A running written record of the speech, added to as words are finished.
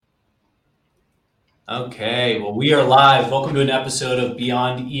Okay, well, we are live. Welcome to an episode of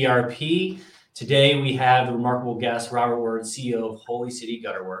Beyond ERP. Today, we have the remarkable guest, Robert Word, CEO of Holy City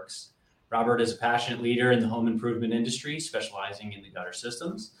Gutterworks. Robert is a passionate leader in the home improvement industry, specializing in the gutter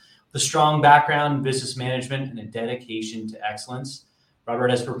systems. With a strong background in business management and a dedication to excellence, Robert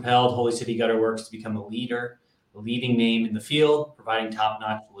has propelled Holy City Gutterworks to become a leading name in the field, providing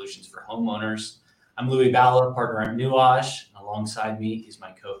top-notch solutions for homeowners. I'm Louis Balla, partner at Nuage, and alongside me is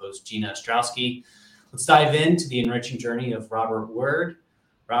my co-host, Gina Ostrowski. Let's dive into the enriching journey of Robert Word.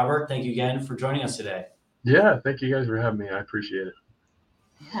 Robert, thank you again for joining us today. Yeah, thank you guys for having me. I appreciate it.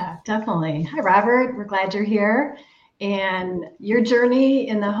 Yeah, definitely. Hi, Robert. We're glad you're here. And your journey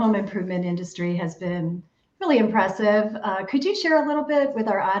in the home improvement industry has been really impressive. Could you share a little bit with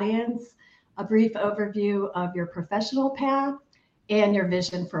our audience, a brief overview of your professional path and your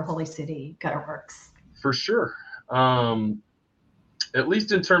vision for Holy City Gutterworks? For sure. At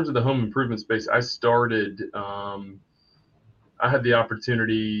least in terms of the home improvement space, I had the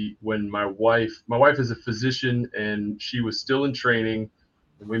opportunity when my wife is a physician and she was still in training,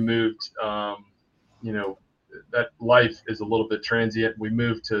 and we moved, that life is a little bit transient. We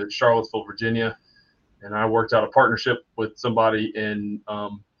moved to Charlottesville, Virginia, and I worked out a partnership with somebody in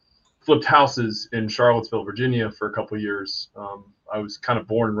flipped houses in Charlottesville, Virginia for a couple of years. I was kind of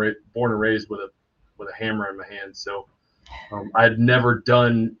born and raised with a hammer in my hand. So I had never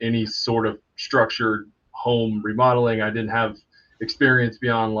done any sort of structured home remodeling. I didn't have experience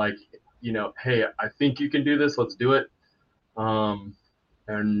beyond hey, I think you can do this. Let's do it.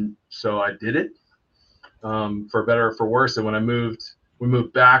 And so I did it for better or for worse. And when we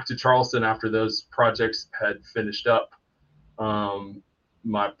moved back to Charleston after those projects had finished up.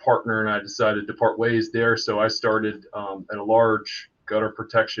 My partner and I decided to part ways there. So I started at a large gutter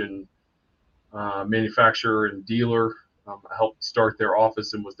protection manufacturer and dealer. I helped start their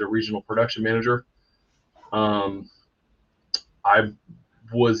office and was their regional production manager. I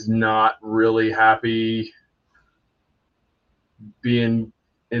was not really happy being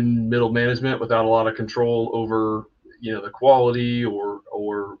in middle management without a lot of control over, the quality or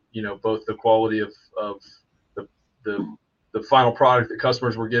both the quality of the final product that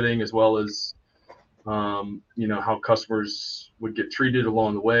customers were getting, as well as, how customers would get treated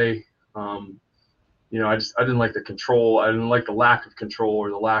along the way. I didn't like the control. I didn't like the lack of control or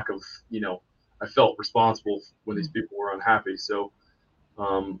the lack of, I felt responsible when these people were unhappy. So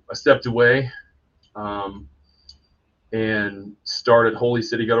I stepped away and started Holy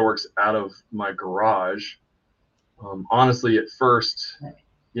City Gutterworks out of my garage. Honestly, at first,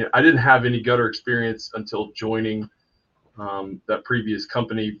 I didn't have any gutter experience until joining that previous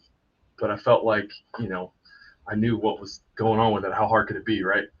company, but I felt like, I knew what was going on with it. How hard could it be,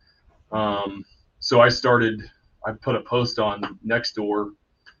 right? So I put a post on Nextdoor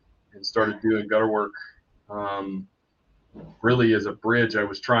and started doing gutter work. Really as a bridge, I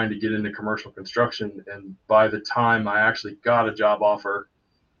was trying to get into commercial construction. And by the time I actually got a job offer,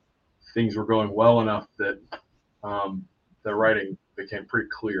 things were going well enough that the writing became pretty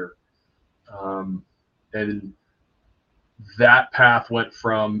clear. And that path went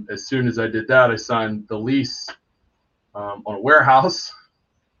from, as soon as I did that, I signed the lease on a warehouse.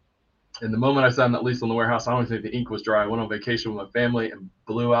 And the moment I signed that lease on the warehouse, I don't think the ink was dry. I went on vacation with my family and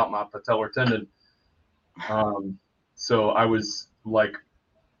blew out my patellar tendon. So I was like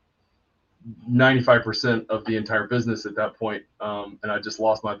 95% of the entire business at that point. And I just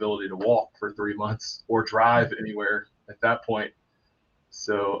lost my ability to walk for 3 months or drive anywhere at that point.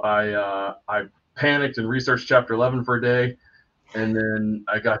 So I panicked and researched Chapter 11 for a day. And then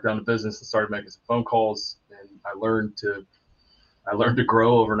I got down to business and started making some phone calls, and I learned to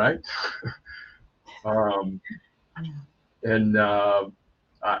grow overnight. I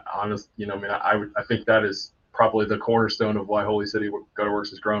think that is probably the cornerstone of why Holy City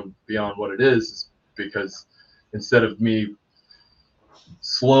Gutterworks has grown beyond what it is, because instead of me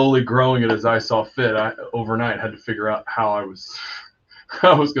slowly growing it as I saw fit, I overnight had to figure out how I was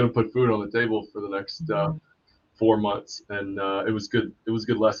going to put food on the table for the next 4 months. And it was good. It was a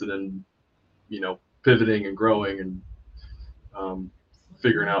good lesson in, pivoting and growing and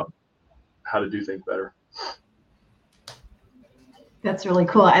figuring out how to do things better. That's really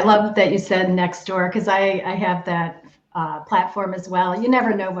cool. I love that you said Nextdoor, because I have that platform as well. You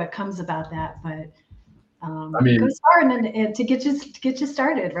never know what comes about that, but it goes far and to get you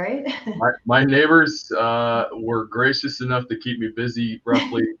started, right? My neighbors were gracious enough to keep me busy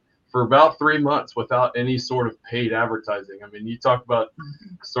roughly for about 3 months without any sort of paid advertising. I mean, you talk about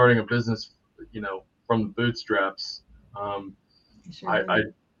starting a business, from the bootstraps. I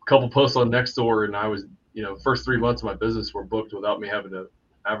couple posts on Nextdoor, and I was, first 3 months of my business were booked without me having to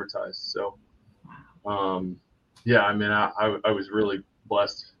advertise. So Yeah, I mean, I was really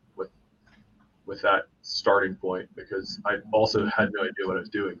blessed with that starting point, because I also had no idea what I was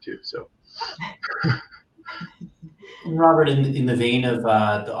doing too. So, Robert, in the vein of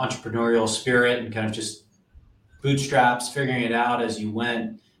the entrepreneurial spirit and kind of just bootstraps, figuring it out as you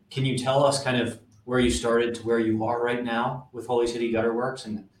went, can you tell us kind of where you started to where you are right now with Holy City Gutterworks,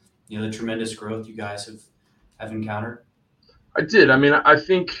 and the tremendous growth you guys have encountered? I did. I mean, I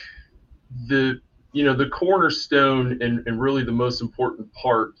think the cornerstone and really the most important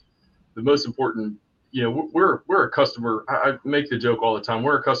part, the most important, we're a customer. I make the joke all the time.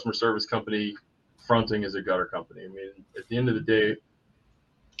 We're a customer service company fronting as a gutter company. I mean, at the end of the day,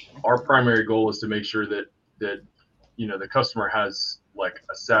 our primary goal is to make sure that the customer has like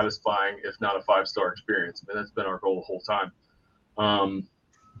a satisfying, if not a 5-star experience. I mean, that's been our goal the whole time.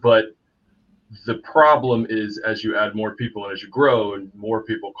 But the problem is, as you add more people and as you grow and more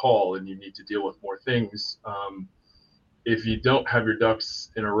people call and you need to deal with more things, if you don't have your ducks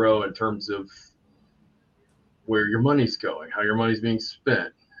in a row in terms of where your money's going, how your money's being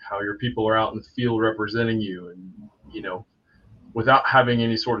spent, how your people are out in the field representing you, and without having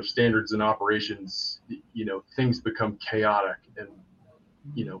any sort of standards and operations, things become chaotic and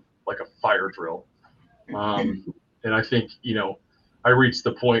like a fire drill. And I think I reached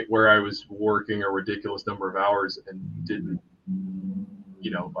the point where I was working a ridiculous number of hours and didn't,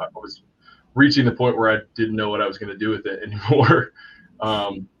 I was reaching the point where I didn't know what I was going to do with it anymore.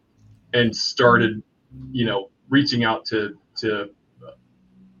 And started, reaching out to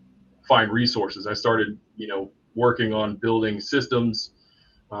find resources. I started, working on building systems.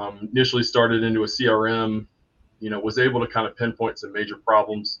 Initially started into a CRM, was able to kind of pinpoint some major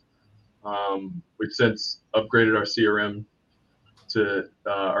problems. We've since upgraded our CRM to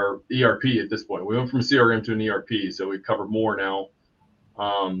our ERP at this point. We went from a CRM to an ERP, so we cover more now.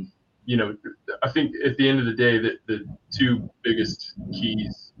 I think at the end of the day, that the two biggest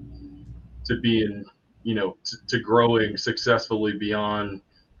keys to being, to growing successfully beyond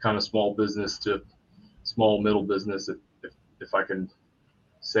kind of small business to small middle business, if I can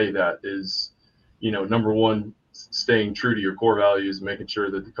say that, is, number one, staying true to your core values, making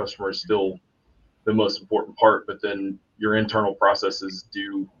sure that the customer is still the most important part, but then your internal processes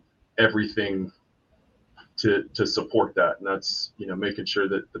do everything to support that. And that's, making sure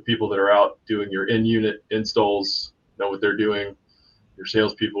that the people that are out doing your in-unit installs know what they're doing. Your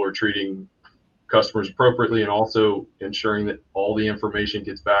salespeople are treating customers appropriately, and also ensuring that all the information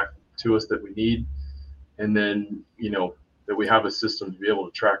gets back to us that we need. And then, that we have a system to be able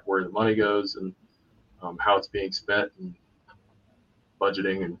to track where the money goes and how it's being spent, and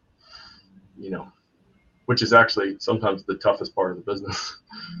budgeting, and, which is actually sometimes the toughest part of the business.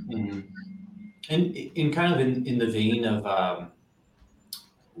 Mm-hmm. And in kind of in the vein of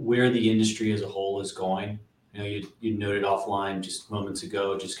where the industry as a whole is going, you noted offline just moments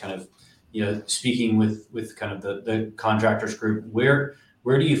ago, just kind of, speaking with kind of the contractors group, where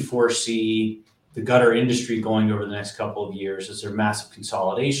do you foresee the gutter industry going over the next couple of years? Is there massive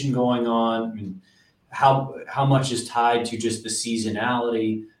consolidation going on? I mean, how much is tied to just the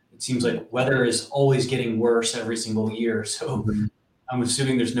seasonality? It seems like weather is always getting worse every single year. So I'm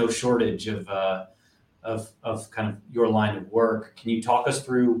assuming there's no shortage of kind of your line of work. Can you talk us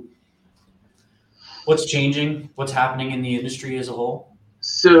through what's changing, what's happening in the industry as a whole?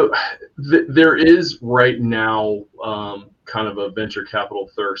 So there is right now kind of a venture capital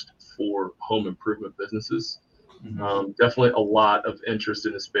thirst for home improvement businesses. Mm-hmm. Definitely a lot of interest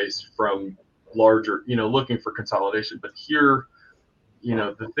in the space from larger, looking for consolidation. But here,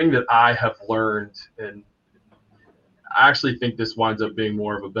 the thing that I have learned, and I actually think this winds up being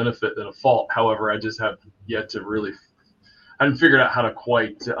more of a benefit than a fault. However, I just have yet to really, I haven't figured out how to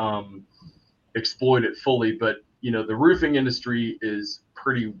quite exploit it fully. But, the roofing industry is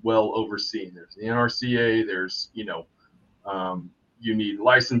pretty well overseen. There's the NRCA, there's, you need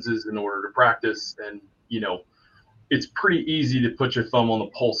licenses in order to practice. And, it's pretty easy to put your thumb on the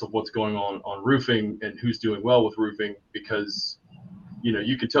pulse of what's going on roofing and who's doing well with roofing, because,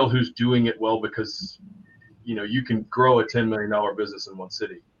 you can tell who's doing it well because, you can grow a $10 million business in one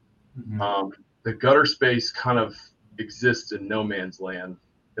city. Mm-hmm. The gutter space kind of exists in no man's land.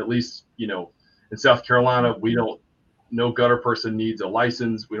 At least, in South Carolina, no gutter person needs a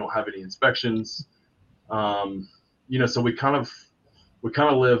license. We don't have any inspections. So we kind of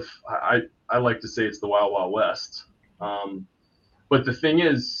live, I like to say it's the Wild Wild West. But the thing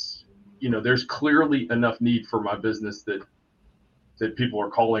is, there's clearly enough need for my business that people are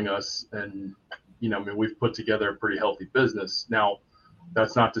calling us, and, we've put together a pretty healthy business. Now,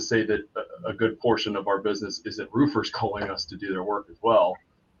 that's not to say that a good portion of our business isn't roofers calling us to do their work as well.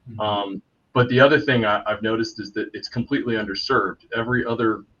 Mm-hmm. But the other thing I've noticed is that it's completely underserved. Every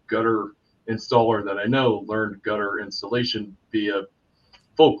other gutter installer that I know learned gutter installation via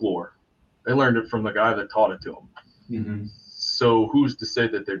folklore. They learned it from the guy that taught it to them. Mm-hmm. So who's to say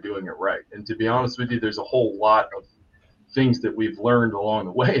that they're doing it right? And to be honest with you, there's a whole lot of things that we've learned along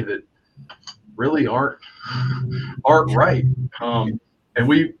the way that really aren't right. And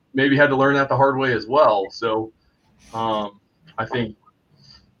we maybe had to learn that the hard way as well. So I think,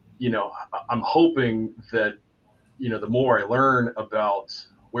 I'm hoping that, the more I learn about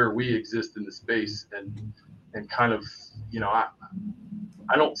where we exist in the space and kind of, I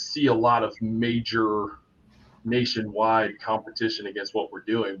don't see a lot of major nationwide competition against what we're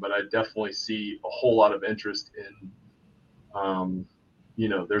doing, but I definitely see a whole lot of interest in,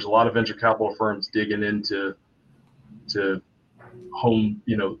 there's a lot of venture capital firms digging into home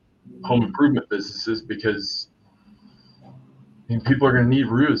improvement businesses, because people are going to need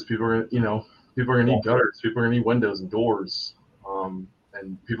roofs, people are going to need gutters, people are going to need windows and doors,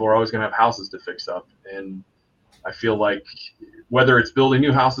 and people are always going to have houses to fix up. And I feel like whether it's building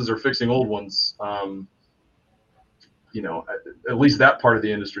new houses or fixing old ones, at least that part of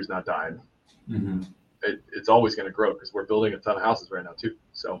the industry is not dying. Mm-hmm. It's always going to grow because we're building a ton of houses right now too.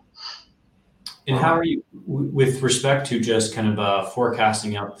 So, and how are you with respect to just kind of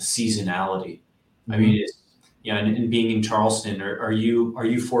forecasting out the seasonality? I mean, and being in Charleston, are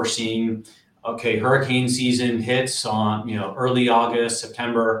you foreseeing, okay, hurricane season hits on early August,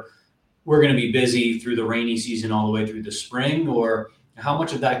 September, we're going to be busy through the rainy season all the way through the spring, or how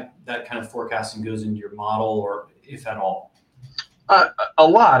much of that kind of forecasting goes into your model, or if at all? A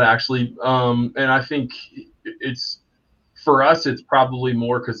lot, actually. And I think for us, it's probably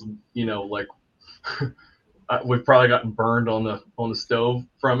more because, like we've probably gotten burned on the stove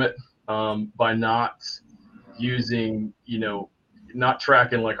from it, by not using, not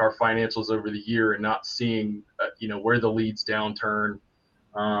tracking like our financials over the year and not seeing, where the leads downturn.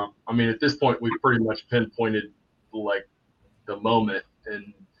 I mean, at this point, we've pretty much pinpointed like the moment,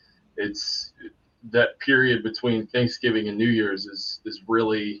 and it's that period between Thanksgiving and New Year's is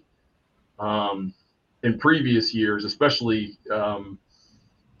really, in previous years, especially the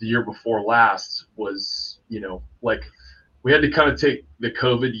year before last, was, like we had to kind of take the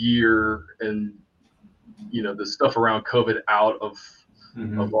COVID year and, the stuff around COVID out of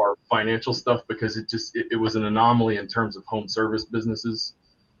our financial stuff, because it was an anomaly in terms of home service businesses,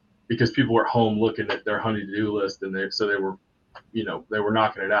 because people were home looking at their honey-to-do list, and they were, they were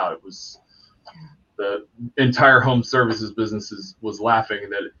knocking it out. It was the entire home services businesses was laughing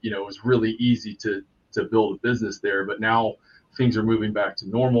that, it was really easy to build a business there. But now things are moving back to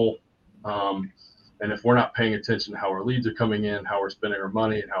normal. And if we're not paying attention to how our leads are coming in, how we're spending our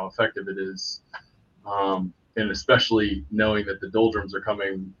money, and how effective it is, and especially knowing that the doldrums are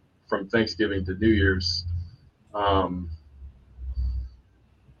coming from Thanksgiving to New Year's,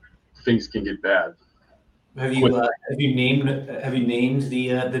 things can get bad. Have you named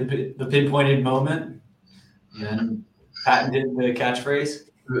the pinpointed moment and patented the catchphrase?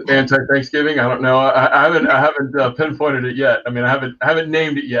 Anti-Thanksgiving? I don't know. I haven't pinpointed it yet. I mean, I haven't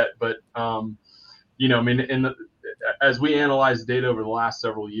named it yet, but I mean, as we analyze data over the last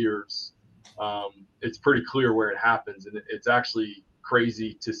several years, it's pretty clear where it happens, and it's actually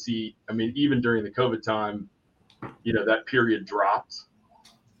crazy to see. I mean, even during the COVID time, that period dropped.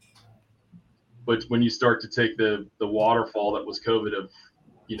 But when you start to take the waterfall that was COVID of,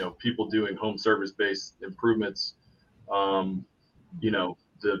 people doing home service based improvements, the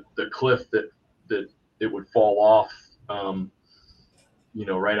cliff that it would fall off,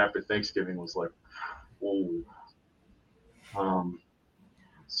 right after Thanksgiving was like, whoa.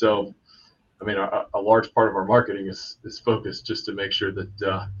 So, I mean, a large part of our marketing is focused just to make sure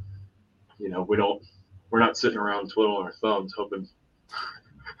that, we're not sitting around twiddling our thumbs hoping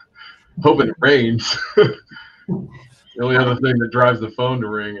it rains. The only other thing that drives the phone to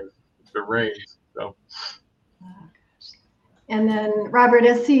ring is if it rains. So. And then, Robert,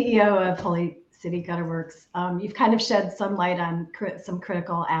 as CEO of Holy City Gutterworks, you've kind of shed some light on some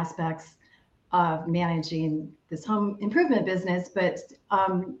critical aspects of managing this home improvement business, but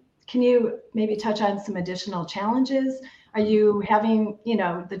can you maybe touch on some additional challenges? Are you having,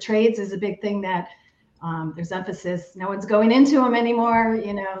 the trades is a big thing that there's emphasis, no one's going into them anymore,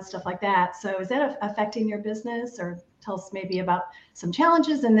 stuff like that. So is that affecting your business? Or tell us maybe about some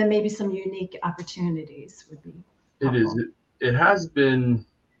challenges, and then maybe some unique opportunities would be helpful. It is. It has been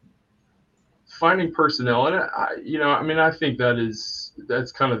finding personnel. And I think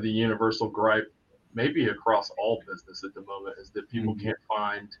that's kind of the universal gripe, maybe across all business at the moment, is that people can't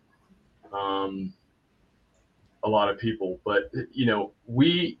find a lot of people. But,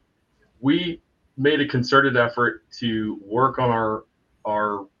 we made a concerted effort to work on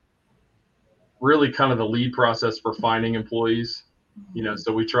our really kind of the lead process for finding employees.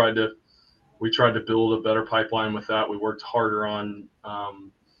 So we tried to build a better pipeline with that. We worked harder on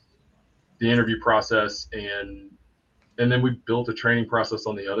the interview process, and then we built a training process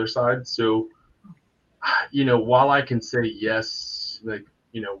on the other side. So, while I can say yes, like,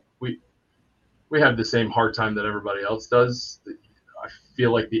 we have the same hard time that everybody else does. I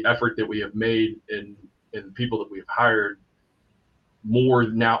feel like the effort that we have made in people that we've hired more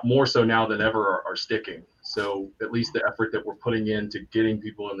so now than ever are sticking. So at least the effort that we're putting into getting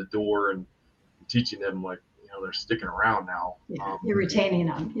people in the door and teaching them, like, they're sticking around now. Yeah, you're retaining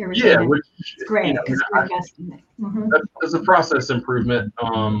them. Which it's great because we're investing in it. Mm-hmm. That's a process improvement.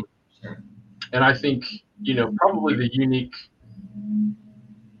 And I think, probably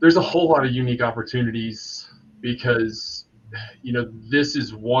there's a whole lot of unique opportunities because, this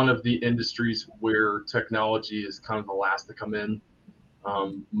is one of the industries where technology is kind of the last to come in.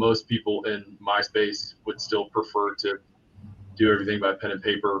 Most people in my space would still prefer to do everything by pen and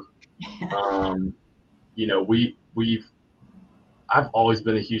paper. I've always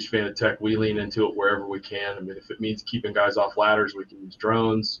been a huge fan of tech. We lean into it wherever we can. I mean, if it means keeping guys off ladders, we can use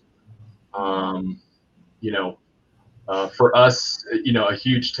drones. For us, a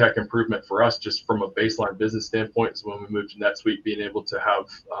huge tech improvement for us, just from a baseline business standpoint, is when we moved to NetSuite, being able to have,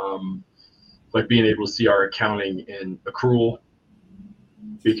 being able to see our accounting in accrual,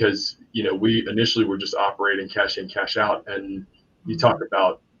 because, we initially were just operating cash in, cash out. And you talk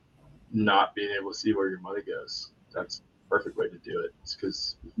about not being able to see where your money goes. That's the perfect way to do it. It's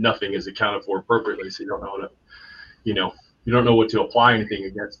because nothing is accounted for appropriately. So you don't know you don't know what to apply anything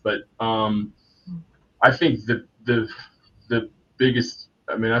against. But I think the biggest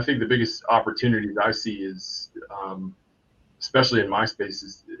opportunities I see is, especially in my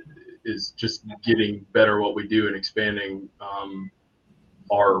space, is just getting better at what we do and expanding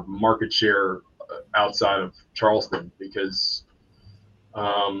our market share outside of Charleston, because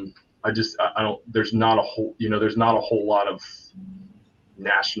there's not a whole lot of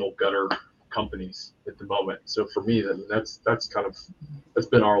national gutter companies at the moment. So for me, that's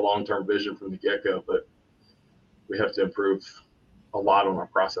been our long-term vision from the get-go, but we have to improve a lot on our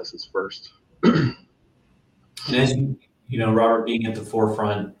processes first. And as Robert, being at the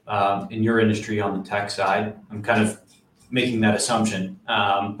forefront in your industry on the tech side, I'm kind of making that assumption.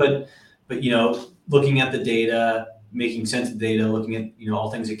 But looking at the data, making sense of data, looking at all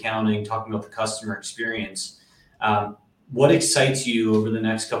things accounting, talking about the customer experience, what excites you over the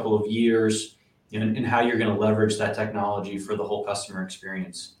next couple of years, and how you're going to leverage that technology for the whole customer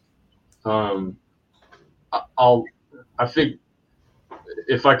experience? I think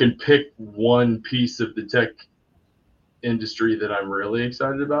if I can pick one piece of the tech industry that I'm really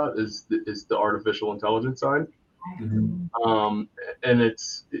excited about is the artificial intelligence side. Mm-hmm. And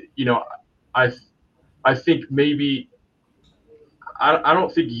it's, I think maybe I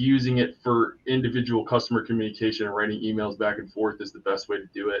don't think using it for individual customer communication and writing emails back and forth is the best way to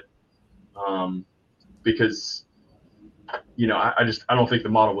do it. Because I don't think the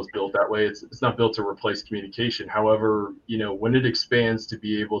model was built that way. It's not built to replace communication. However, when it expands to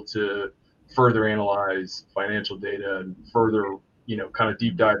be able to further analyze financial data and further, kind of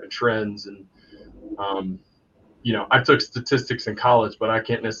deep dive in trends, and I took statistics in college, but I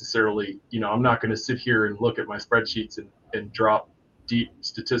can't necessarily, I'm not going to sit here and look at my spreadsheets and drop deep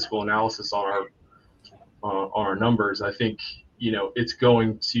statistical analysis on our numbers. I think, it's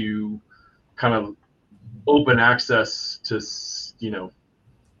going to kind of open access to,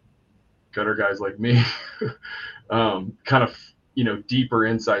 gutter guys like me, kind of, deeper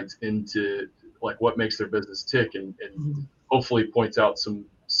insights into like what makes their business tick, and hopefully points out some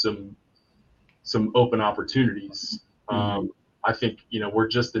open opportunities. I think, we're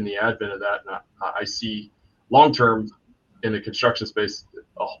just in the advent of that, and I see long-term in the construction space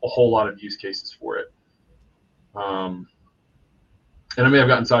a whole lot of use cases for it. And I may have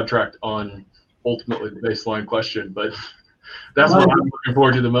gotten sidetracked on ultimately the baseline question, but that's what I'm looking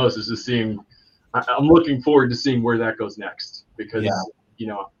forward to the most, is just I'm looking forward to seeing where that goes next, because,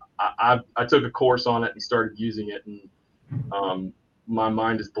 I took a course on it and started using it, and my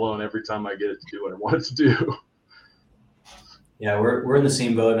mind is blown every time I get it to do what I want it to do. Yeah, we're in the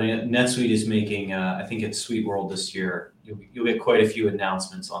same boat. NetSuite is making, I think it's Suite World this year. You'll get quite a few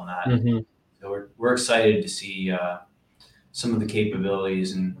announcements on that. Mm-hmm. So we're excited to see some of the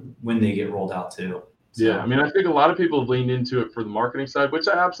capabilities and when they get rolled out too. So, yeah, I think a lot of people have leaned into it for the marketing side, which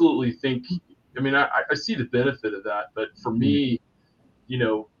I absolutely think. I see the benefit of that, but for me,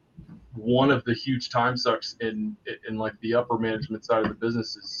 one of the huge time sucks in like the upper management side of the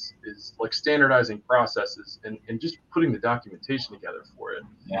business is like standardizing processes and just putting the documentation together for it.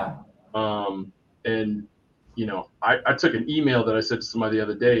 Yeah. And you know, I took an email that I sent to somebody the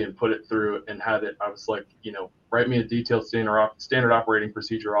other day and put it through and had it. I was like, you know, write me a detailed standard operating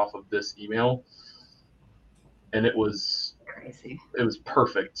procedure off of this email, and it was Crazy. It was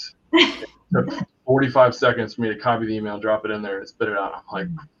perfect. It took 45 seconds for me to copy the email, drop it in there, and spit it out. I'm like,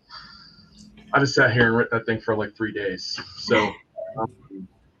 I just sat here and wrote that thing for like 3 days. So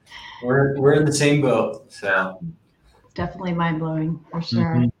we're in the same boat. So it's definitely mind blowing for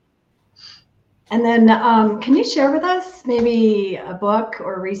sure. Mm-hmm. And then can you share with us maybe a book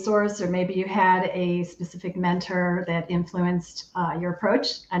or resource, or maybe you had a specific mentor that influenced your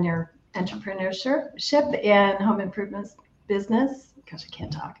approach on your entrepreneurship and home improvements business? Gosh, I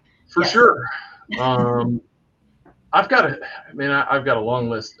can't talk. For Yes. sure. I've got a long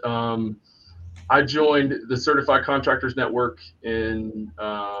list. I joined the Certified Contractors Network in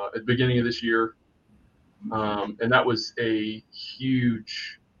at the beginning of this year, and that was a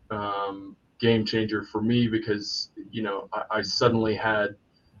huge game changer for me because, you know, I suddenly had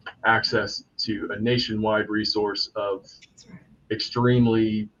access to a nationwide resource of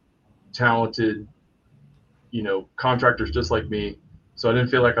extremely talented, you know, contractors just like me. So I didn't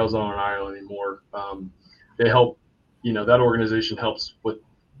feel like I was on an island anymore. They help, you know, that organization helps with,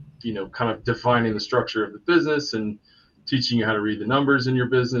 you know, kind of defining the structure of the business and teaching you how to read the numbers in your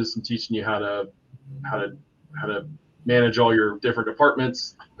business and teaching you how to manage all your different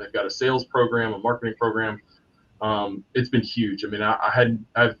departments. They've got a sales program, a marketing program. It's been huge. I mean,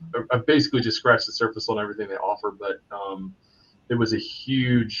 I've basically just scratched the surface on everything they offer, but it was a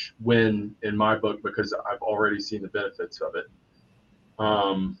huge win in my book because I've already seen the benefits of it.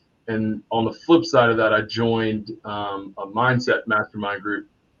 And on the flip side of that, I joined a mindset mastermind group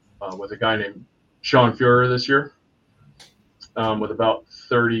with a guy named Sean Fuhrer this year, with about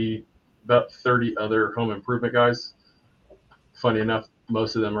 30 other home improvement guys. Funny enough,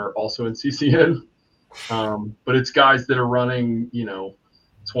 most of them are also in CCN, but it's guys that are running, you know,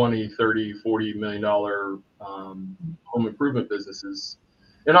 20, 30, $40 million home improvement businesses.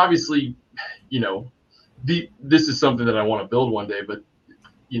 And obviously, you know, this is something that I want to build one day, but,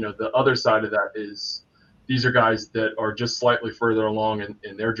 you know, the other side of that is these are guys that are just slightly further along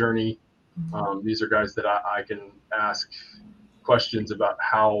in their journey. These are guys that I can ask questions about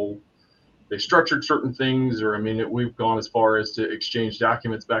how they structured certain things, or, I mean, we've gone as far as to exchange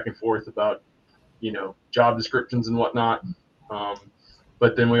documents back and forth about, you know, job descriptions and whatnot.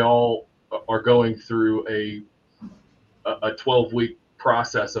 But then we all are going through a 12-week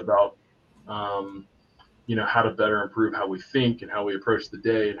process about, you know, how to better improve how we think and how we approach the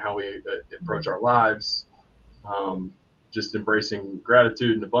day and how we approach our lives. Just embracing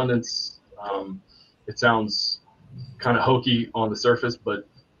gratitude and abundance. It sounds kind of hokey on the surface, but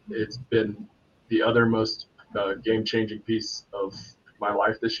it's been the other most game-changing piece of my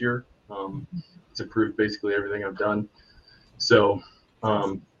life this year. It's improved basically everything I've done. So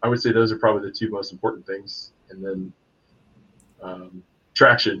I would say those are probably the two most important things. And then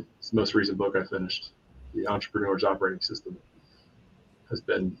Traction is the most recent book I finished. The Entrepreneur's Operating System has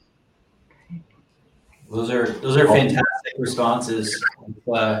been. Those are fantastic responses.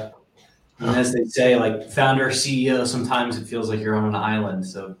 And as they say, like founder, CEO, sometimes it feels like you're on an island.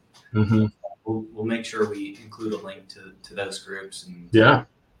 So we'll make sure we include a link to those groups. And yeah,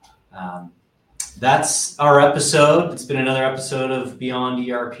 that's our episode. It's been another episode of Beyond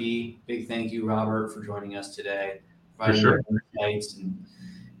ERP. Big thank you, Robert, for joining us today. For sure. Insights and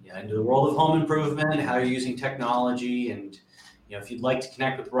into the world of home improvement, how you're using technology, and if you'd like to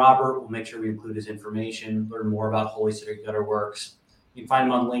connect with Robert, we'll make sure we include his information. Learn more about Holy City Gutterworks. You can find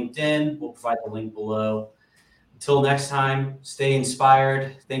him on LinkedIn. We'll provide the link below. Until next time, stay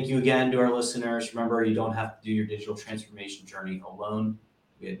inspired. Thank you again to our listeners. Remember, you don't have to do your digital transformation journey alone.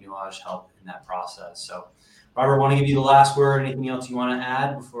 We had Nuage help in that process. So, Robert, want to give you the last word? Anything else you want to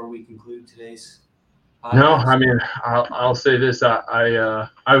add before we conclude today's podcast? No, I mean, I'll say this. I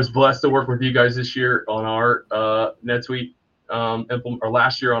was blessed to work with you guys this year on our NetSuite or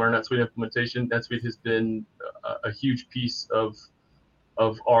last year on our NetSuite implementation. NetSuite has been a huge piece of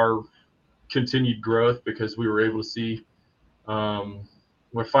our continued growth because we were able to see,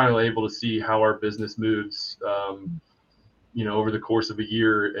 we're finally able to see how our business moves, over the course of a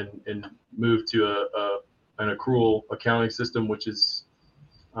year and move to an accrual accounting system, which is,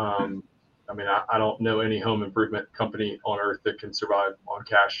 I don't know any home improvement company on earth that can survive on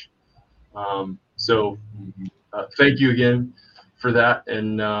cash. So thank you again for that.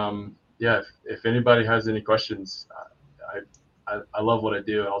 And if anybody has any questions, I love what I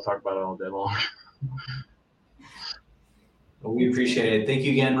do, and I'll talk about it all day long. Well, we appreciate it. Thank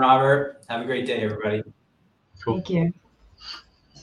you again, Robert. Have a great day, everybody. Cool. Thank you.